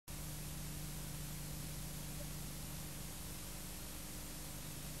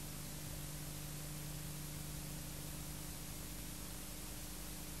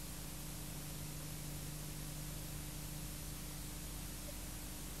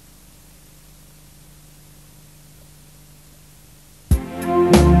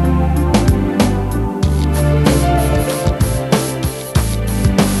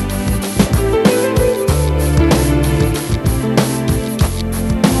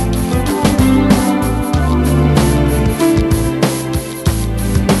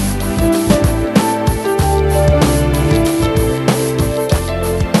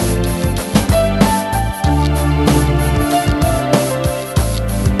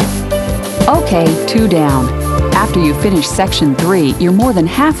Okay, 2 down. After you finish Section 3, you're more than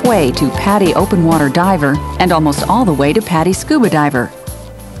halfway to PADI Open Water Diver and almost all the way to PADI Scuba Diver.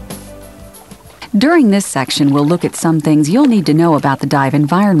 During this section, we'll look at some things you'll need to know about the dive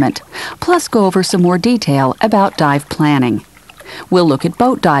environment, plus go over some more detail about dive planning. We'll look at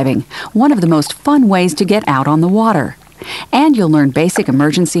boat diving, one of the most fun ways to get out on the water. And you'll learn basic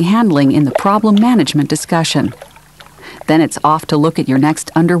emergency handling in the problem management discussion. Then it's off to look at your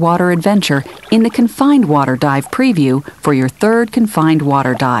next underwater adventure in the Confined Water Dive preview for your 3rd Confined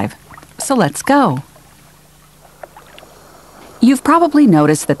Water Dive. So let's go. You've probably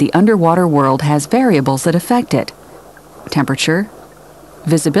noticed that the underwater world has variables that affect it. Temperature,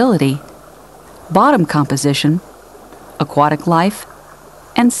 visibility, bottom composition, aquatic life,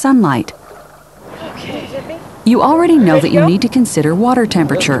 and sunlight. You already know that you need to consider water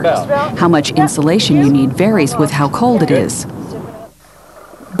temperature. How much insulation you need varies with how cold it is.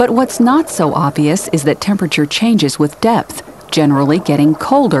 But what's not so obvious is that temperature changes with depth, generally getting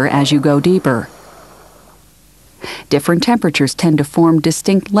colder as you go deeper. Different temperatures tend to form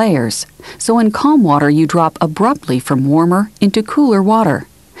distinct layers, so in calm water you drop abruptly from warmer into cooler water.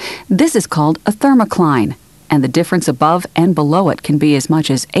 This is called a thermocline, and the difference above and below it can be as much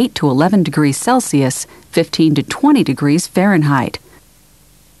as 8 to 11 degrees Celsius, 15 to 20 degrees Fahrenheit.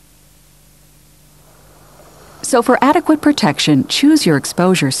 So for adequate protection, choose your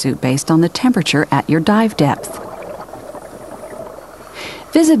exposure suit based on the temperature at your dive depth.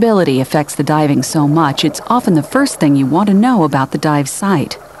 Visibility affects the diving so much, it's often the first thing you want to know about the dive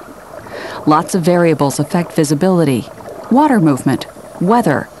site. Lots of variables affect visibility: water movement,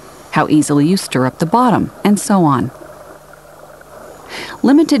 weather, how easily you stir up the bottom, and so on.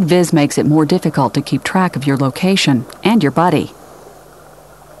 Limited viz makes it more difficult to keep track of your location and your buddy.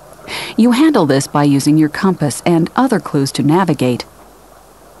 You handle this by using your compass and other clues to navigate,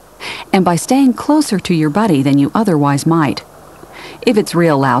 and by staying closer to your buddy than you otherwise might. If it's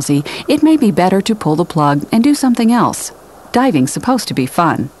real lousy, it may be better to pull the plug and do something else. Diving's supposed to be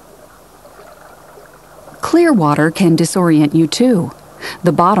fun. Clear water can disorient you too.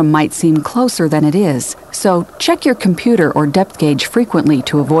 The bottom might seem closer than it is, so check your computer or depth gauge frequently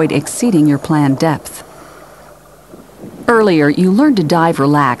to avoid exceeding your planned depth. Earlier, you learned to dive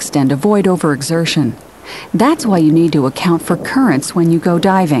relaxed and avoid overexertion. That's why you need to account for currents when you go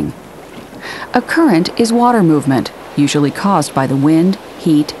diving. A current is water movement, usually caused by the wind,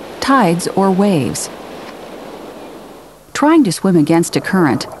 heat, tides, or waves. Trying to swim against a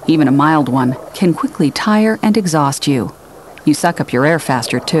current, even a mild one, can quickly tire and exhaust you. You suck up your air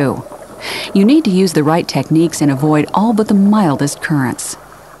faster, too. You need to use the right techniques and avoid all but the mildest currents.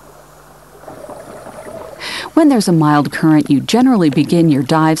 When there's a mild current, you generally begin your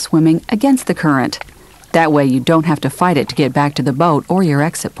dive swimming against the current. That way you don't have to fight it to get back to the boat or your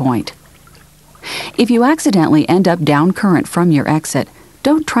exit point. If you accidentally end up down current from your exit,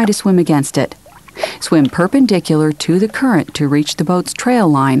 don't try to swim against it. Swim perpendicular to the current to reach the boat's trail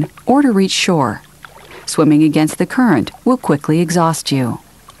line or to reach shore. Swimming against the current will quickly exhaust you.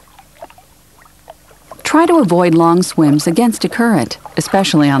 Try to avoid long swims against a current,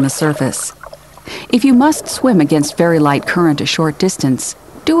 especially on the surface. If you must swim against very light current a short distance,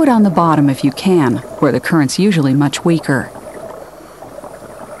 do it on the bottom if you can, where the current's usually much weaker.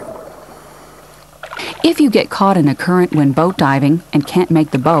 If you get caught in a current when boat diving and can't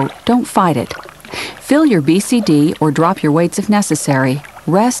make the boat, don't fight it. Fill your BCD or drop your weights if necessary.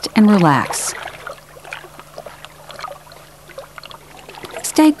 Rest and relax.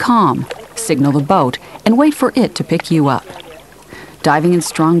 Stay calm, signal the boat, and wait for it to pick you up. Diving in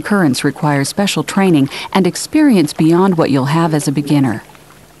strong currents requires special training and experience beyond what you'll have as a beginner.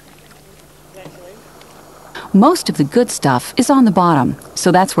 Most of the good stuff is on the bottom,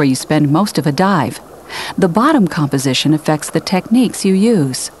 so that's where you spend most of a dive. The bottom composition affects the techniques you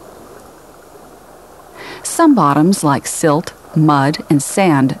use. Some bottoms, like silt, mud, and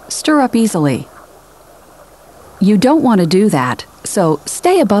sand, stir up easily. You don't want to do that, so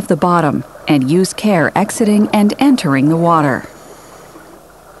stay above the bottom and use care exiting and entering the water.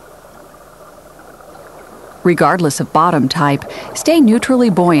 Regardless of bottom type, stay neutrally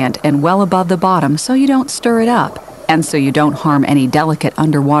buoyant and well above the bottom so you don't stir it up, and so you don't harm any delicate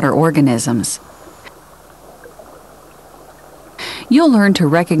underwater organisms. You'll learn to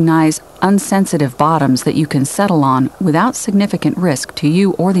recognize unsensitive bottoms that you can settle on without significant risk to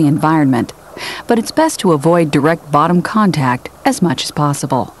you or the environment, but it's best to avoid direct bottom contact as much as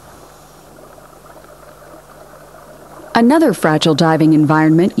possible. Another fragile diving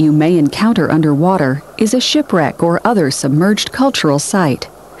environment you may encounter underwater is a shipwreck or other submerged cultural site.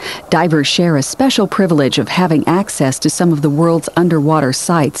 Divers share a special privilege of having access to some of the world's underwater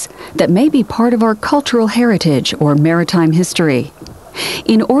sites that may be part of our cultural heritage or maritime history.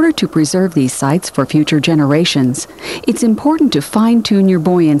 In order to preserve these sites for future generations, it's important to fine-tune your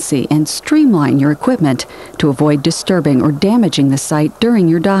buoyancy and streamline your equipment to avoid disturbing or damaging the site during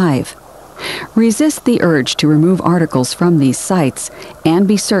your dive. Resist the urge to remove articles from these sites and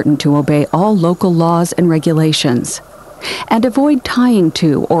be certain to obey all local laws and regulations. And avoid tying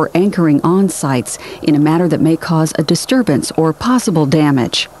to or anchoring on sites in a manner that may cause a disturbance or possible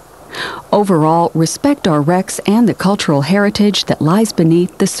damage. Overall, respect our wrecks and the cultural heritage that lies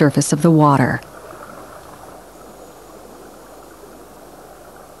beneath the surface of the water.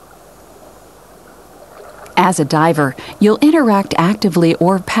 As a diver, you'll interact actively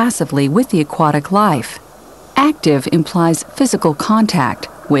or passively with the aquatic life. Active implies physical contact,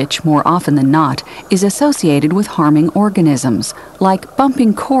 which, more often than not, is associated with harming organisms, like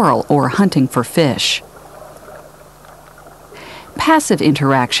bumping coral or hunting for fish. Passive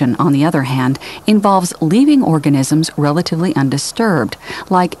interaction, on the other hand, involves leaving organisms relatively undisturbed,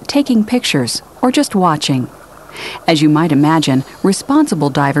 like taking pictures or just watching. As you might imagine, responsible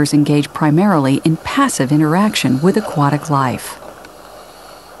divers engage primarily in passive interaction with aquatic life.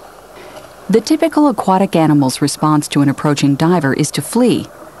 The typical aquatic animal's response to an approaching diver is to flee.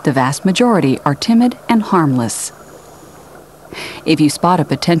 The vast majority are timid and harmless. If you spot a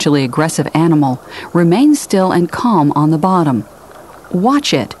potentially aggressive animal, remain still and calm on the bottom.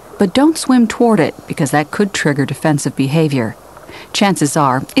 Watch it, but don't swim toward it because that could trigger defensive behavior. Chances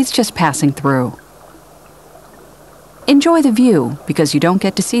are it's just passing through. Enjoy the view because you don't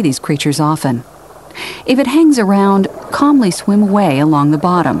get to see these creatures often. If it hangs around, calmly swim away along the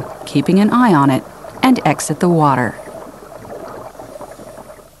bottom, keeping an eye on it, and exit the water.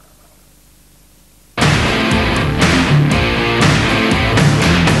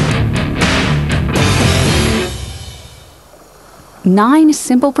 Nine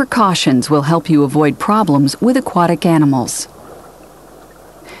simple precautions will help you avoid problems with aquatic animals.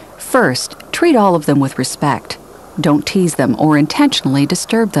 First, treat all of them with respect. Don't tease them or intentionally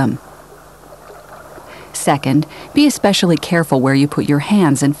disturb them. Second, be especially careful where you put your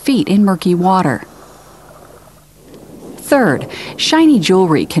hands and feet in murky water. Third, shiny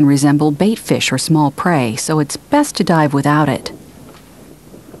jewelry can resemble bait fish or small prey, so it's best to dive without it.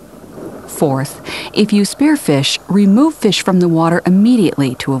 Fourth, if you spearfish, remove fish from the water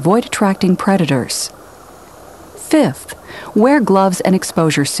immediately to avoid attracting predators. Fifth, wear gloves and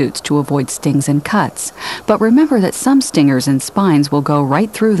exposure suits to avoid stings and cuts, but remember that some stingers and spines will go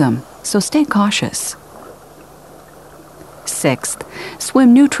right through them, so stay cautious. Sixth,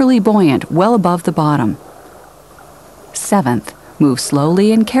 swim neutrally buoyant well above the bottom. Seventh, move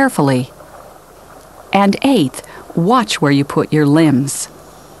slowly and carefully. And eighth, watch where you put your limbs.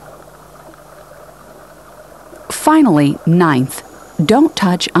 Finally, ninth, don't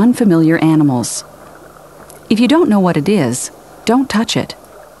touch unfamiliar animals. If you don't know what it is, don't touch it.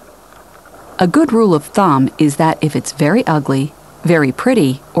 A good rule of thumb is that if it's very ugly, very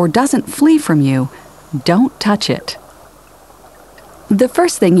pretty, or doesn't flee from you, don't touch it. The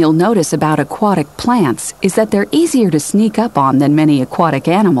first thing you'll notice about aquatic plants is that they're easier to sneak up on than many aquatic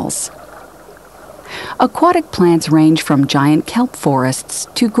animals. Aquatic plants range from giant kelp forests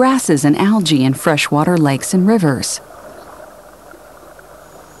to grasses and algae in freshwater lakes and rivers.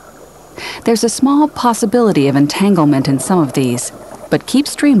 There's a small possibility of entanglement in some of these, but keep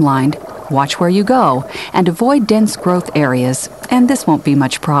streamlined, watch where you go, and avoid dense growth areas, and this won't be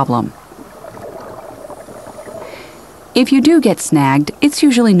much problem. If you do get snagged, it's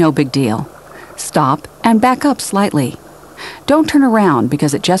usually no big deal. Stop and back up slightly. Don't turn around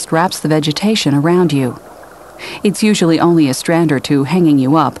because it just wraps the vegetation around you. It's usually only a strand or two hanging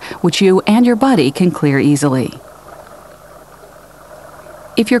you up, which you and your buddy can clear easily.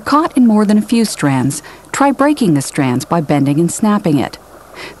 If you're caught in more than a few strands, try breaking the strands by bending and snapping it.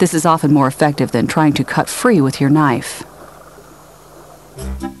 This is often more effective than trying to cut free with your knife.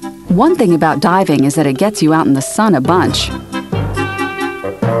 One thing about diving is that it gets you out in the sun a bunch.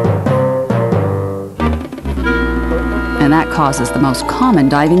 And that causes the most common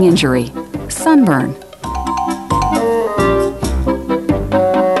diving injury, sunburn.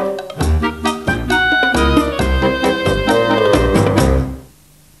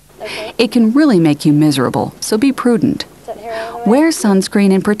 It can really make you miserable, so be prudent. Wear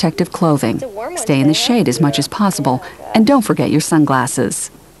sunscreen and protective clothing. Stay in the shade as much as possible, and don't forget your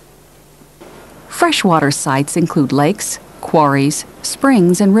sunglasses. Freshwater sites include lakes, quarries,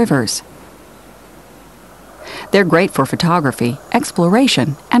 springs, and rivers. They're great for photography,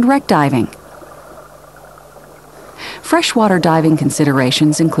 exploration, and wreck diving. Freshwater diving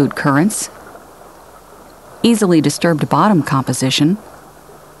considerations include currents, easily disturbed bottom composition,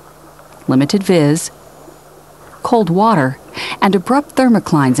 limited viz, cold water, and abrupt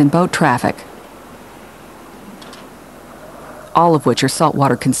thermoclines in boat traffic. All of which are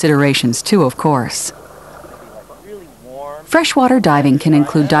saltwater considerations too, of course. Freshwater diving can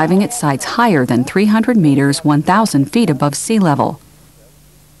include diving at sites higher than 300 meters, 1,000 feet above sea level.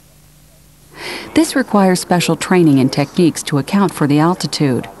 This requires special training and techniques to account for the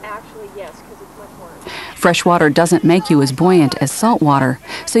altitude. Freshwater doesn't make you as buoyant as saltwater,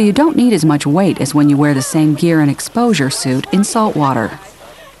 so you don't need as much weight as when you wear the same gear and exposure suit in saltwater.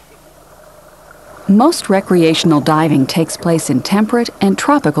 Most recreational diving takes place in temperate and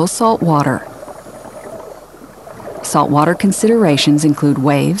tropical saltwater. Saltwater considerations include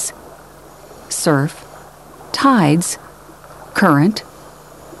waves, surf, tides, current,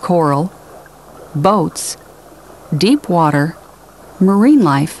 coral, boats, deep water, marine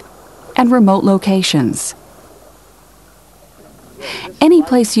life, and remote locations. Any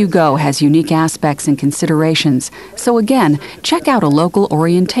place you go has unique aspects and considerations, so again, check out a local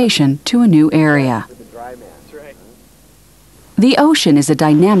orientation to a new area. The ocean is a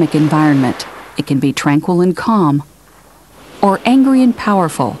dynamic environment. It can be tranquil and calm, or angry and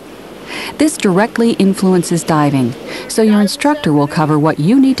powerful. This directly influences diving, so your instructor will cover what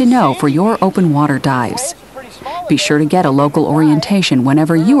you need to know for your open water dives. Be sure to get a local orientation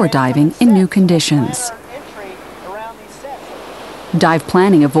whenever you are diving in new conditions. Dive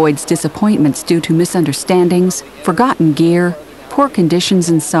planning avoids disappointments due to misunderstandings, forgotten gear, poor conditions,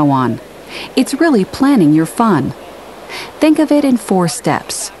 and so on. It's really planning your fun. Think of it in 4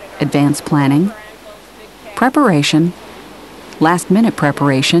 steps: advanced planning, preparation, last-minute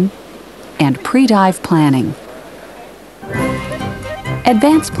preparation, and pre-dive planning.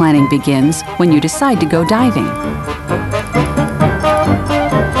 Advanced planning begins when you decide to go diving.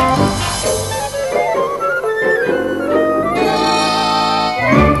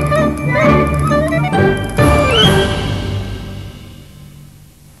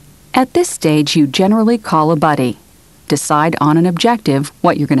 At this stage, you generally call a buddy. Decide on an objective,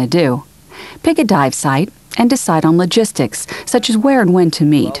 what you're going to do. Pick a dive site and decide on logistics, such as where and when to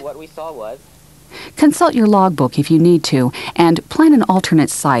meet. Well, what we saw was Consult your logbook if you need to, and plan an alternate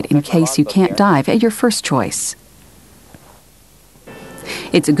site in case you can't dive at your first choice.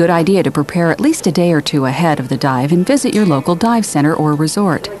 It's a good idea to prepare at least a day or 2 ahead of the dive and visit your local dive center or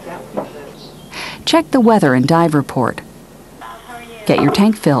resort. Check the weather and dive report. Get your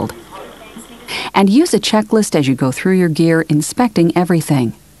tank filled. And use a checklist as you go through your gear, inspecting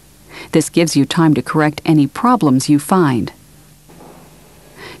everything. This gives you time to correct any problems you find.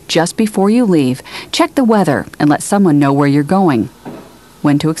 Just before you leave, check the weather and let someone know where you're going,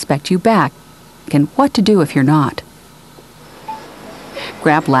 when to expect you back, and what to do if you're not.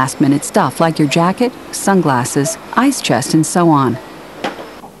 Grab last-minute stuff like your jacket, sunglasses, ice chest, and so on.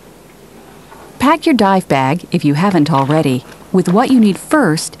 Pack your dive bag, if you haven't already, with what you need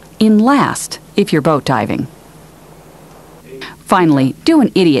first in last if you're boat diving. Finally, do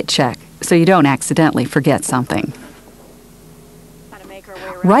an idiot check so you don't accidentally forget something.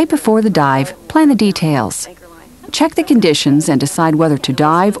 Right before the dive, plan the details. Check the conditions and decide whether to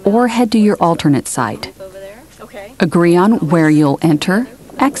dive or head to your alternate site. Agree on where you'll enter,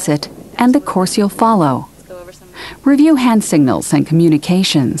 exit, and the course you'll follow. Review hand signals and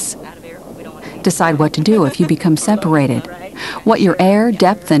communications. Decide what to do if you become separated, what your air,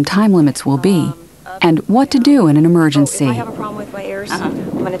 depth, and time limits will be, and what to do in an emergency. If I have a problem with my ears, I'm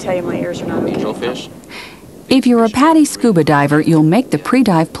going to tell you my ears are not okay. fish. If you're a PADI scuba diver, you'll make the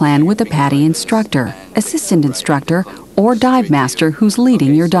pre-dive plan with a PADI instructor, assistant instructor, or dive master who's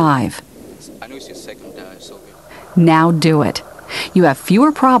leading your dive. I know it's your second dive, so Now do it. You have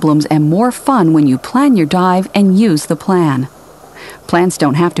fewer problems and more fun when you plan your dive and use the plan. Plans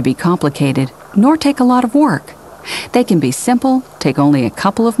don't have to be complicated, nor take a lot of work. They can be simple, take only a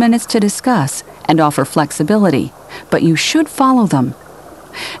couple of minutes to discuss, and offer flexibility, but you should follow them.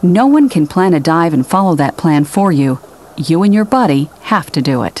 No one can plan a dive and follow that plan for you. You and your buddy have to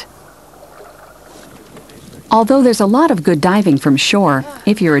do it. Although there's a lot of good diving from shore,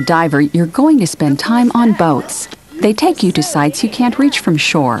 if you're a diver, you're going to spend time on boats. They take you to sites you can't reach from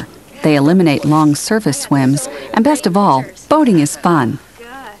shore. They eliminate long surface swims, and best of all, boating is fun.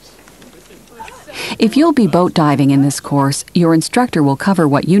 If you'll be boat diving in this course, your instructor will cover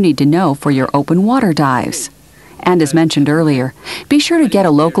what you need to know for your open water dives. And as mentioned earlier, be sure to get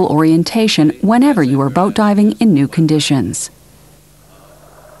a local orientation whenever you are boat diving in new conditions.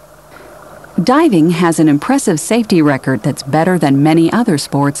 Diving has an impressive safety record that's better than many other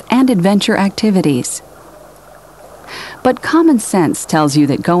sports and adventure activities. But common sense tells you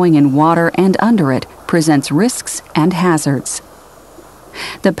that going in water and under it presents risks and hazards.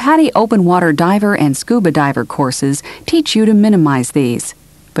 The PADI Open Water Diver and Scuba Diver courses teach you to minimize these.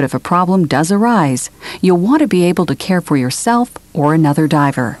 But if a problem does arise, you'll want to be able to care for yourself or another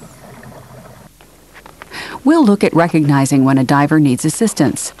diver. We'll look at recognizing when a diver needs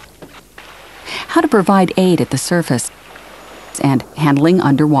assistance, how to provide aid at the surface, and handling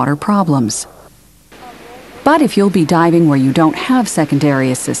underwater problems. But if you'll be diving where you don't have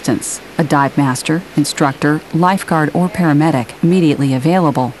secondary assistance, a dive master, instructor, lifeguard, or paramedic immediately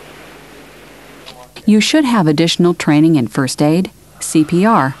available, you should have additional training in first aid,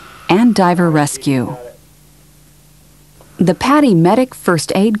 CPR, and diver rescue. The PADI Medic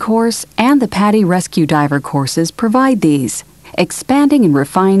First Aid course and the PADI Rescue Diver courses provide these, expanding and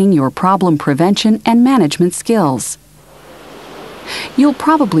refining your problem prevention and management skills. You'll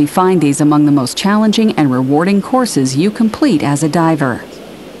probably find these among the most challenging and rewarding courses you complete as a diver.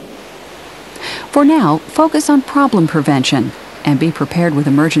 For now, focus on problem prevention and be prepared with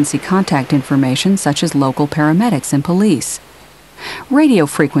emergency contact information such as local paramedics and police, radio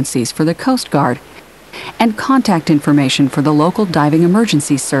frequencies for the Coast Guard, and contact information for the local diving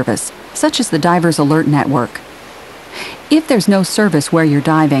emergency service, such as the Divers Alert Network. If there's no service where you're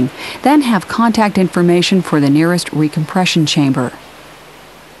diving, then have contact information for the nearest recompression chamber.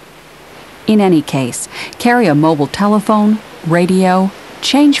 In any case, carry a mobile telephone, radio,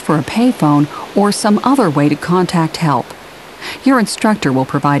 change for a payphone, or some other way to contact help. Your instructor will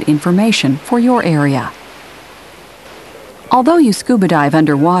provide information for your area. Although you scuba dive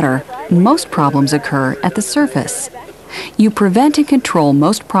underwater, most problems occur at the surface. You prevent and control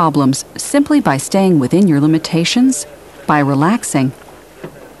most problems simply by staying within your limitations, by relaxing,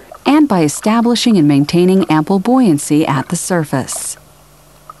 and by establishing and maintaining ample buoyancy at the surface.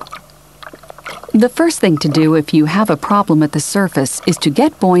 The first thing to do if you have a problem at the surface is to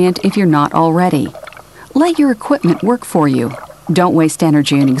get buoyant if you're not already. Let your equipment work for you. Don't waste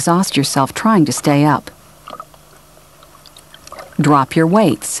energy and exhaust yourself trying to stay up. Drop your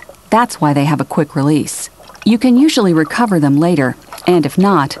weights. That's why they have a quick release. You can usually recover them later, and if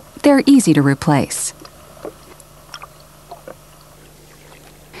not, they're easy to replace.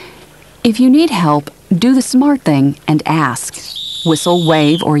 If you need help, do the smart thing and ask. Whistle,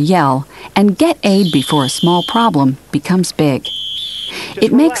 wave, or yell, and get aid before a small problem becomes big.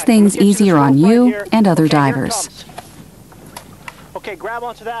 It makes things easier on you and other divers.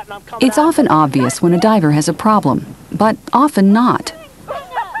 It's often obvious when a diver has a problem, but often not.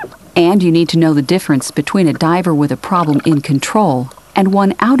 And you need to know the difference between a diver with a problem in control and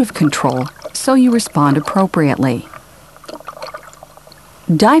one out of control, so you respond appropriately.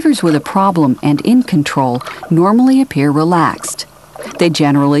 Divers with a problem and in control normally appear relaxed. They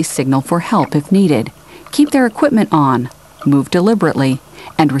generally signal for help if needed, keep their equipment on, move deliberately,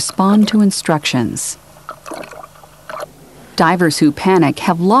 and respond to instructions. Divers who panic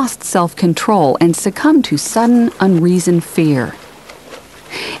have lost self-control and succumb to sudden, unreasoned fear.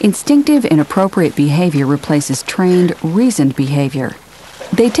 Instinctive, inappropriate behavior replaces trained, reasoned behavior.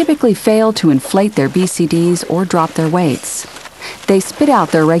 They typically fail to inflate their BCDs or drop their weights. They spit out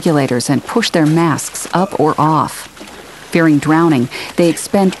their regulators and push their masks up or off. Fearing drowning, they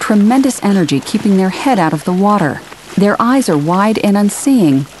expend tremendous energy keeping their head out of the water. Their eyes are wide and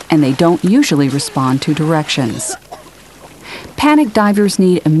unseeing, and they don't usually respond to directions. Panic divers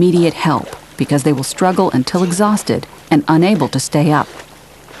need immediate help because they will struggle until exhausted and unable to stay up.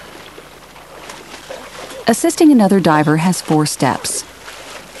 Assisting another diver has 4 steps.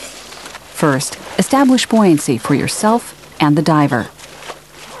 First, establish buoyancy for yourself and the diver.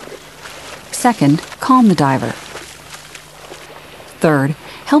 Second, calm the diver. Third,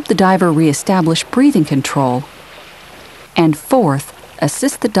 help the diver reestablish breathing control. And fourth,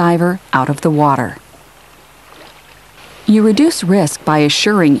 assist the diver out of the water. You reduce risk by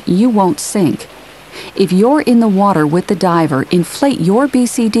assuring you won't sink. If you're in the water with the diver, inflate your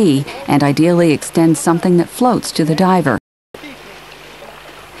BCD and ideally extend something that floats to the diver.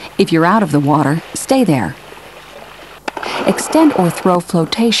 If you're out of the water, stay there. Extend or throw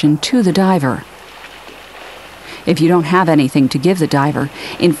flotation to the diver. If you don't have anything to give the diver,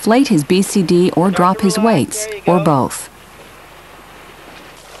 inflate his BCD or drop his weights, or both.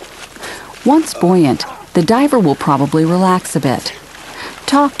 Once buoyant, the diver will probably relax a bit.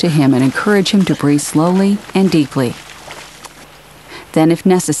 Talk to him and encourage him to breathe slowly and deeply. Then, if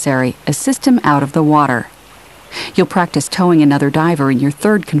necessary, assist him out of the water. You'll practice towing another diver in your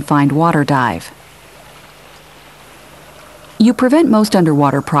 3rd confined water dive. You prevent most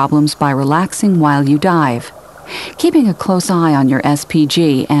underwater problems by relaxing while you dive, keeping a close eye on your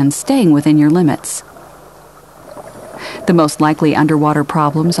SPG and staying within your limits. The most likely underwater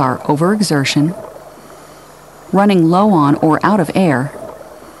problems are overexertion, running low on or out of air,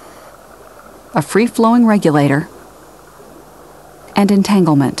 a free-flowing regulator, and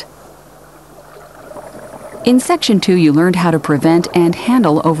entanglement. In Section 2, you learned how to prevent and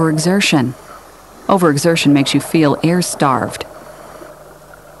handle overexertion. Overexertion makes you feel air-starved.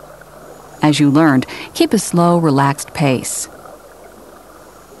 As you learned, keep a slow, relaxed pace.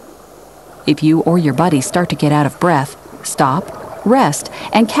 If you or your buddy start to get out of breath, stop, rest,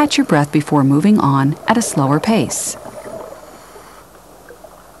 and catch your breath before moving on at a slower pace.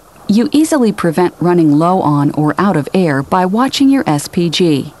 You easily prevent running low on or out of air by watching your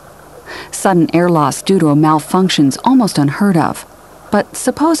SPG. Sudden air loss due to a malfunction is almost unheard of, but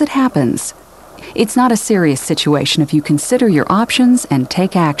suppose it happens. It's not a serious situation if you consider your options and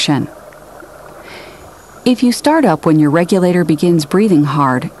take action. If you start up when your regulator begins breathing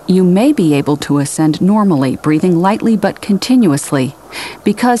hard, you may be able to ascend normally, breathing lightly but continuously,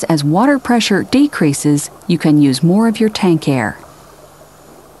 because as water pressure decreases, you can use more of your tank air.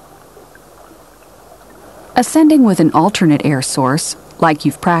 Ascending with an alternate air source, like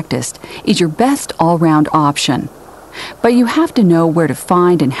you've practiced, is your best all-round option. But you have to know where to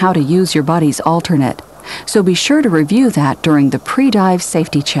find and how to use your body's alternate, so be sure to review that during the pre-dive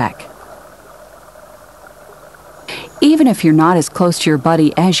safety check. Even if you're not as close to your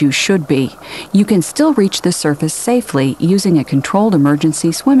buddy as you should be, you can still reach the surface safely using a controlled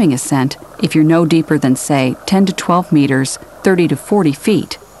emergency swimming ascent if you're no deeper than, say, 10 to 12 meters, 30 to 40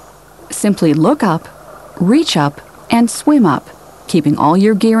 feet. Simply look up, reach up, and swim up, keeping all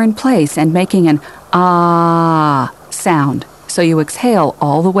your gear in place and making an ah sound so you exhale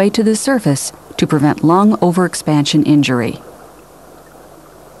all the way to the surface to prevent lung overexpansion injury.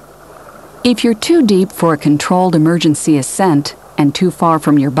 If you're too deep for a controlled emergency ascent and too far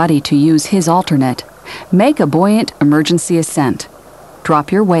from your buddy to use his alternate, make a buoyant emergency ascent.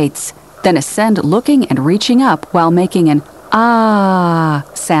 Drop your weights, then ascend looking and reaching up while making an ah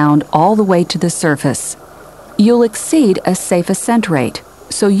sound all the way to the surface. You'll exceed a safe ascent rate,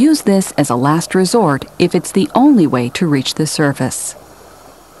 so use this as a last resort if it's the only way to reach the surface.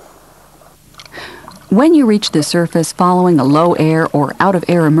 When you reach the surface following a low air or out of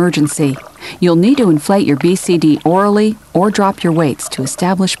air emergency, you'll need to inflate your BCD orally or drop your weights to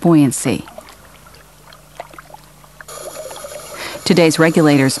establish buoyancy. Today's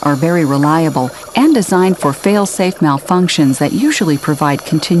regulators are very reliable and designed for fail-safe malfunctions that usually provide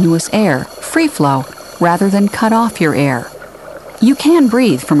continuous air, free flow, rather than cut off your air. You can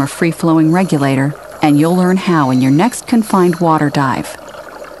breathe from a free-flowing regulator, and you'll learn how in your next confined water dive.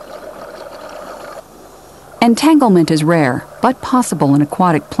 Entanglement is rare, but possible in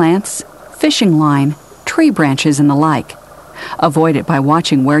aquatic plants, fishing line, tree branches, and the like. Avoid it by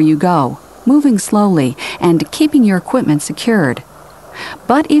watching where you go, moving slowly, and keeping your equipment secured.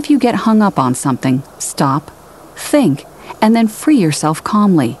 But if you get hung up on something, stop, think, and then free yourself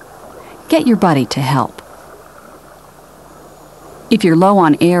calmly. Get your buddy to help. If you're low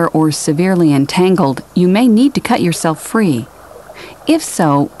on air or severely entangled, you may need to cut yourself free. If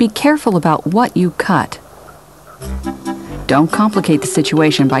so, be careful about what you cut. Don't complicate the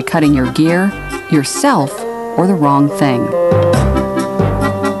situation by cutting your gear, yourself, or the wrong thing.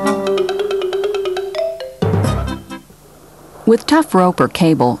 With tough rope or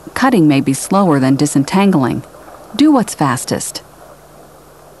cable, cutting may be slower than disentangling. Do what's fastest.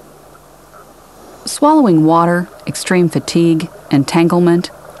 Swallowing water, extreme fatigue, entanglement,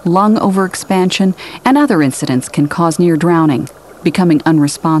 lung overexpansion, and other incidents can cause near drowning, becoming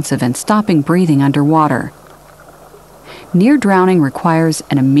unresponsive and stopping breathing underwater. Near drowning requires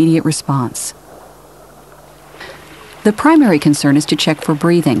an immediate response. The primary concern is to check for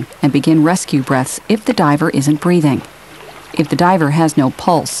breathing and begin rescue breaths if the diver isn't breathing. If the diver has no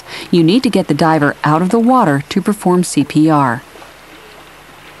pulse, you need to get the diver out of the water to perform CPR.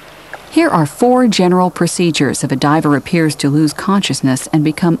 Here are 4 general procedures if a diver appears to lose consciousness and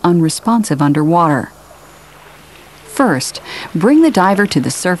become unresponsive underwater. First, bring the diver to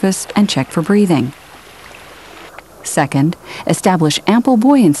the surface and check for breathing. Second, establish ample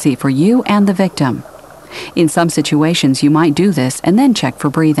buoyancy for you and the victim. In some situations, you might do this and then check for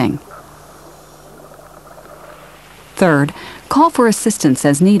breathing. Third, call for assistance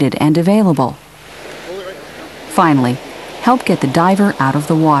as needed and available. Finally, help get the diver out of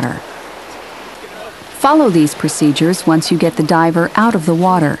the water. Follow these procedures once you get the diver out of the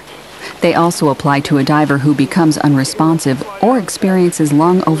water. They also apply to a diver who becomes unresponsive or experiences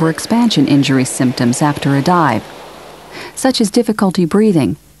lung overexpansion injury symptoms after a dive, such as difficulty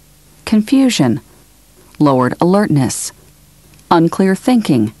breathing, confusion, lowered alertness, unclear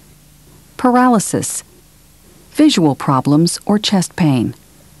thinking, paralysis, visual problems, or chest pain.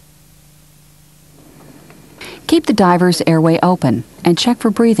 Keep the diver's airway open and check for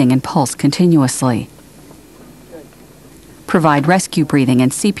breathing and pulse continuously. Provide rescue breathing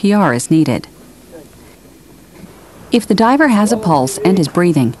and CPR as needed. If the diver has a pulse and is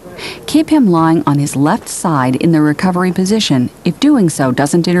breathing, keep him lying on his left side in the recovery position if doing so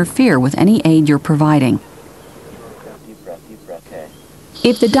doesn't interfere with any aid you're providing.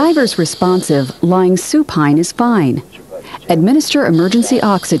 If the diver's responsive, lying supine is fine. Administer emergency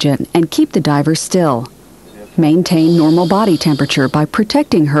oxygen and keep the diver still. Maintain normal body temperature by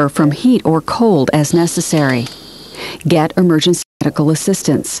protecting her from heat or cold as necessary. Get emergency medical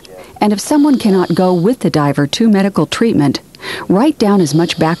assistance. And if someone cannot go with the diver to medical treatment, write down as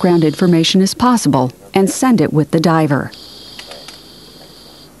much background information as possible and send it with the diver.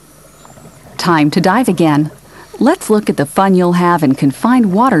 Time to dive again. Let's look at the fun you'll have in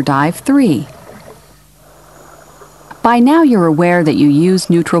Confined Water Dive 3. By now you're aware that you use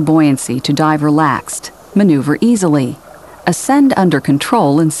neutral buoyancy to dive relaxed, maneuver easily, ascend under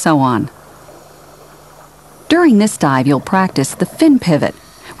control, and so on. During this dive, you'll practice the fin pivot,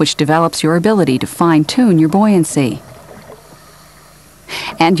 which develops your ability to fine-tune your buoyancy.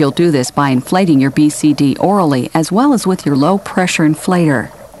 And you'll do this by inflating your BCD orally as well as with your low-pressure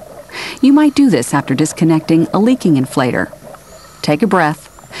inflator. You might do this after disconnecting a leaking inflator. Take a breath,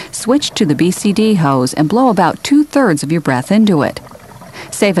 switch to the BCD hose, and blow about 2/3 of your breath into it.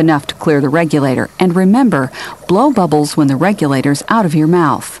 Save enough to clear the regulator, and remember, blow bubbles when the regulator's out of your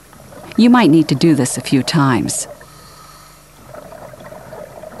mouth. You might need to do this a few times.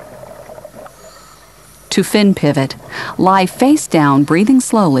 To fin pivot, lie face down, breathing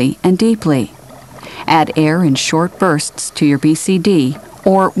slowly and deeply. Add air in short bursts to your BCD,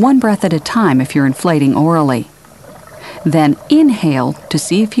 or one breath at a time if you're inflating orally. Then inhale to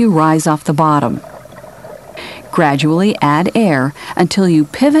see if you rise off the bottom. Gradually add air until you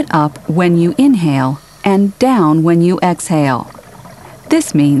pivot up when you inhale and down when you exhale.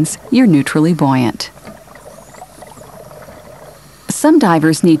 This means you're neutrally buoyant. Some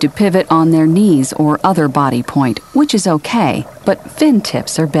divers need to pivot on their knees or other body point, which is okay, but fin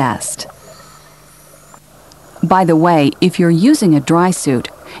tips are best. By the way, if you're using a dry suit,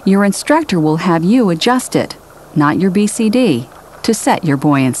 your instructor will have you adjust it, not your BCD, to set your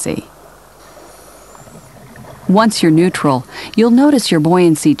buoyancy. Once you're neutral, you'll notice your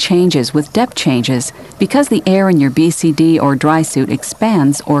buoyancy changes with depth changes because the air in your BCD or dry suit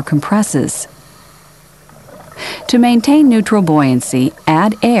expands or compresses. To maintain neutral buoyancy,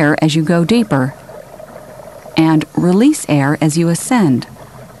 add air as you go deeper and release air as you ascend.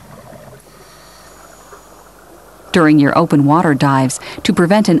 During your open water dives, to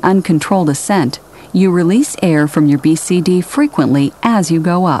prevent an uncontrolled ascent, you release air from your BCD frequently as you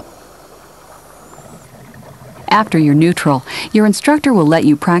go up. After you're neutral, your instructor will let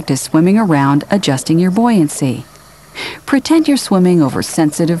you practice swimming around, adjusting your buoyancy. Pretend you're swimming over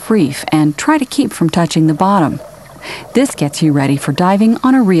sensitive reef and try to keep from touching the bottom. This gets you ready for diving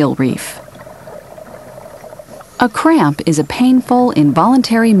on a real reef. A cramp is a painful,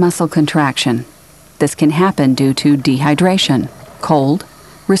 involuntary muscle contraction. This can happen due to dehydration, cold,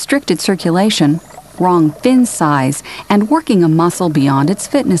 restricted circulation, wrong fin size, and working a muscle beyond its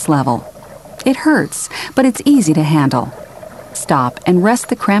fitness level. It hurts, but it's easy to handle. Stop and rest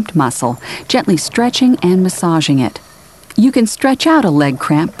the cramped muscle, gently stretching and massaging it. You can stretch out a leg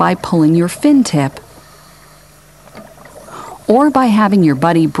cramp by pulling your fin tip, or by having your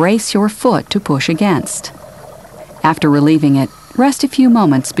buddy brace your foot to push against. After relieving it, rest a few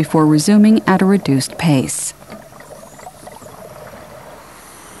moments before resuming at a reduced pace.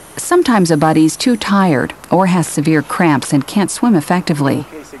 Sometimes a buddy's too tired or has severe cramps and can't swim effectively.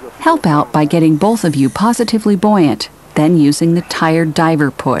 Help out by getting both of you positively buoyant, then using the tired diver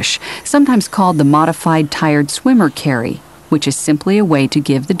push, sometimes called the modified tired swimmer carry, which is simply a way to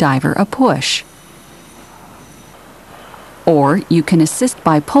give the diver a push. Or you can assist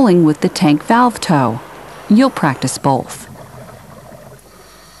by pulling with the tank valve tow. You'll practice both.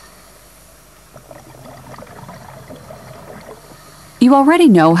 You already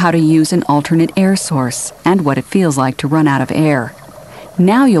know how to use an alternate air source and what it feels like to run out of air.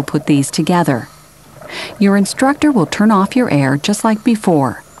 Now you'll put these together. Your instructor will turn off your air just like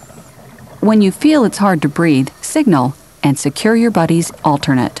before. When you feel it's hard to breathe, signal and secure your buddy's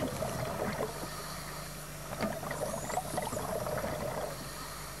alternate.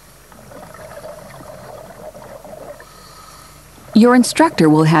 Your instructor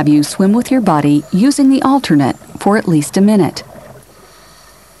will have you swim with your buddy using the alternate for at least a minute.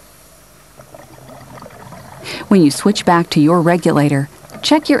 When you switch back to your regulator,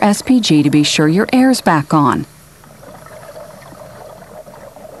 check your SPG to be sure your air's back on.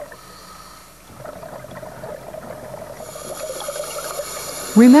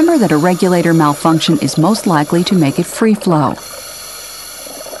 Remember that a regulator malfunction is most likely to make it free flow.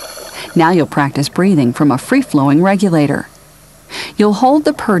 Now you'll practice breathing from a free-flowing regulator. You'll hold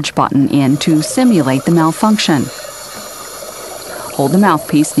the purge button in to simulate the malfunction. Hold the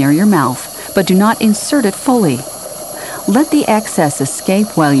mouthpiece near your mouth, but do not insert it fully. Let the excess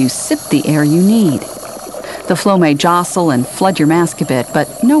escape while you sip the air you need. The flow may jostle and flood your mask a bit,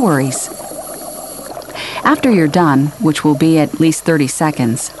 but no worries. After you're done, which will be at least 30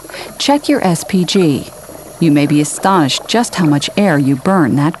 seconds, check your SPG. You may be astonished just how much air you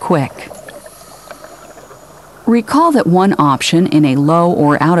burn that quick. Recall that one option in a low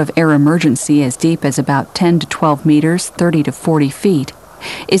or out-of-air emergency as deep as about 10 to 12 meters, 30 to 40 feet,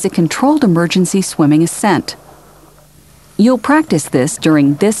 is a controlled emergency swimming ascent. You'll practice this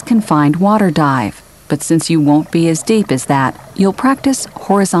during this confined water dive, but since you won't be as deep as that, you'll practice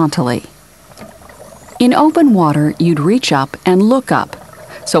horizontally. In open water, you'd reach up and look up.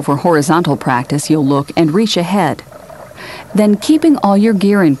 So for horizontal practice, you'll look and reach ahead. Then, keeping all your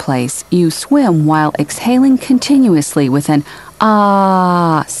gear in place, you swim while exhaling continuously with an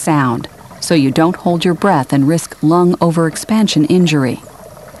ah sound, so you don't hold your breath and risk lung overexpansion injury.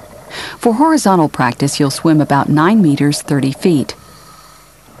 For horizontal practice, you'll swim about 9 meters, 30 feet.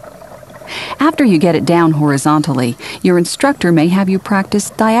 After you get it down horizontally, your instructor may have you practice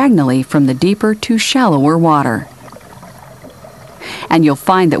diagonally from the deeper to shallower water. And you'll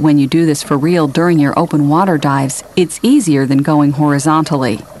find that when you do this for real during your open water dives, it's easier than going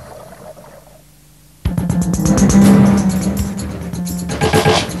horizontally.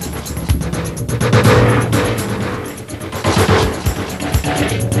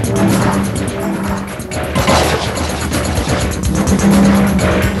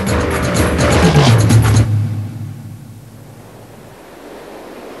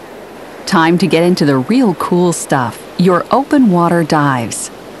 Time to get into the real cool stuff, your open water dives.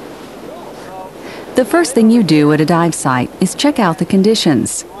 The first thing you do at a dive site is check out the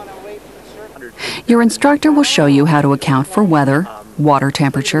conditions. Your instructor will show you how to account for weather, water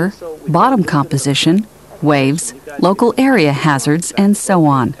temperature, bottom composition, waves, local area hazards, and so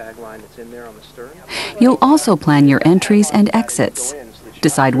on. You'll also plan your entries and exits.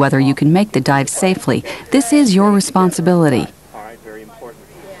 Decide whether you can make the dive safely. This is your responsibility.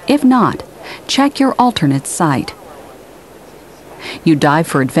 If not, check your alternate site. You dive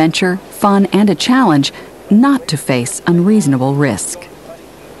for adventure, fun, and a challenge, not to face unreasonable risk.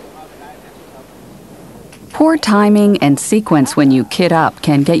 Poor timing and sequence when you kit up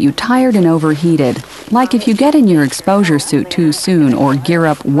can get you tired and overheated, like if you get in your exposure suit too soon or gear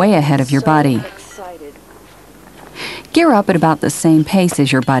up way ahead of your buddy. Gear up at about the same pace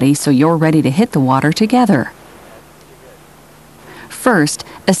as your buddy so you're ready to hit the water together. First,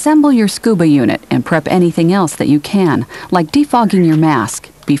 assemble your scuba unit and prep anything else that you can, like defogging your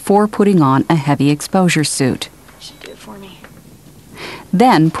mask, before putting on a heavy exposure suit.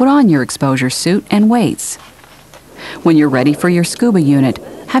 Then put on your exposure suit and weights. When you're ready for your scuba unit,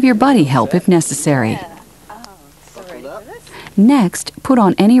 have your buddy help if necessary. Next, put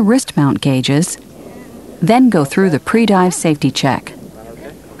on any wrist mount gauges, then go through the pre-dive safety check.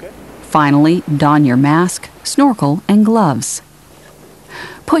 Finally, don your mask, snorkel, and gloves.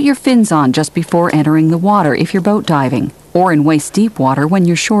 Put your fins on just before entering the water if you're boat diving, or in waist-deep water when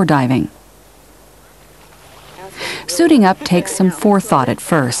you're shore diving. Suiting up takes some forethought at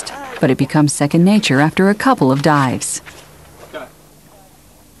first, but it becomes second nature after a couple of dives.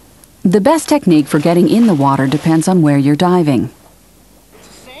 The best technique for getting in the water depends on where you're diving.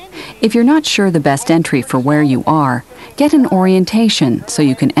 If you're not sure the best entry for where you are, get an orientation so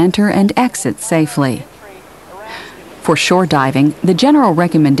you can enter and exit safely. For shore diving, the general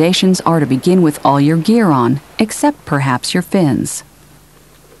recommendations are to begin with all your gear on, except perhaps your fins.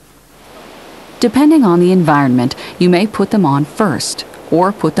 Depending on the environment, you may put them on first,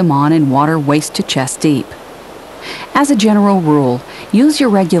 or put them on in water waist to chest deep. As a general rule, use your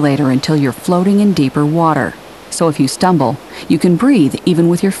regulator until you're floating in deeper water, so if you stumble, you can breathe even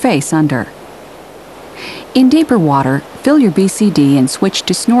with your face under. In deeper water, fill your BCD and switch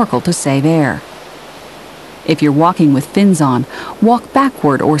to snorkel to save air. If you're walking with fins on, walk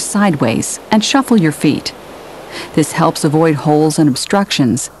backward or sideways and shuffle your feet. This helps avoid holes and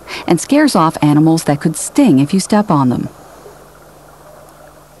obstructions and scares off animals that could sting if you step on them.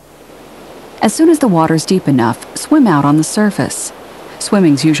 As soon as the water's deep enough, swim out on the surface.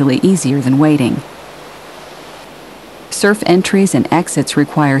 Swimming's usually easier than wading. Surf entries and exits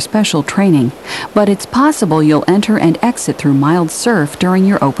require special training, but it's possible you'll enter and exit through mild surf during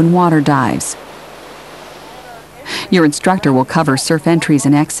your open water dives. Your instructor will cover surf entries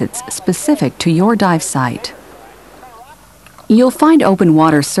and exits specific to your dive site. You'll find open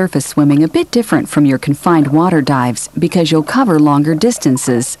water surface swimming a bit different from your confined water dives because you'll cover longer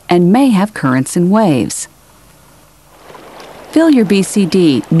distances and may have currents and waves. Fill your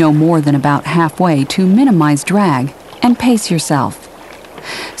BCD no more than about halfway to minimize drag and pace yourself.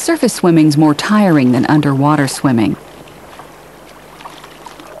 Surface swimming's more tiring than underwater swimming.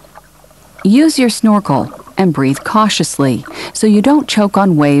 Use your snorkel and breathe cautiously so you don't choke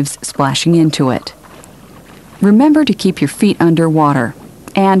on waves splashing into it. Remember to keep your feet underwater,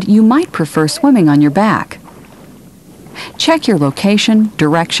 and you might prefer swimming on your back. Check your location,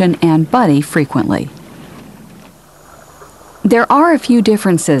 direction, and buddy frequently. There are a few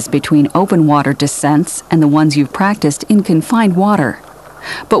differences between open water descents and the ones you've practiced in confined water,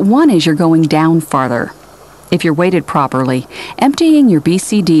 but one is you're going down farther. If you're weighted properly, emptying your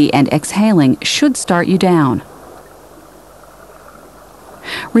BCD and exhaling should start you down.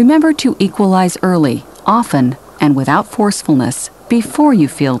 Remember to equalize early, often, and without forcefulness before you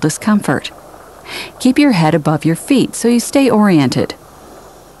feel discomfort. Keep your head above your feet so you stay oriented.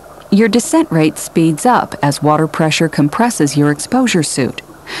 Your descent rate speeds up as water pressure compresses your exposure suit,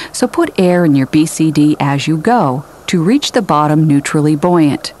 so put air in your BCD as you go to reach the bottom neutrally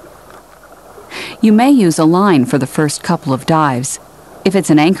buoyant. You may use a line for the first couple of dives. If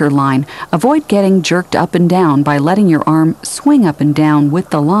it's an anchor line, avoid getting jerked up and down by letting your arm swing up and down with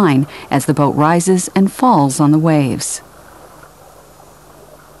the line as the boat rises and falls on the waves.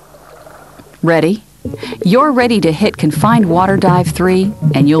 Ready? You're ready to hit Confined Water Dive 3,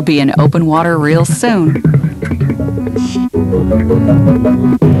 and you'll be in open water real soon.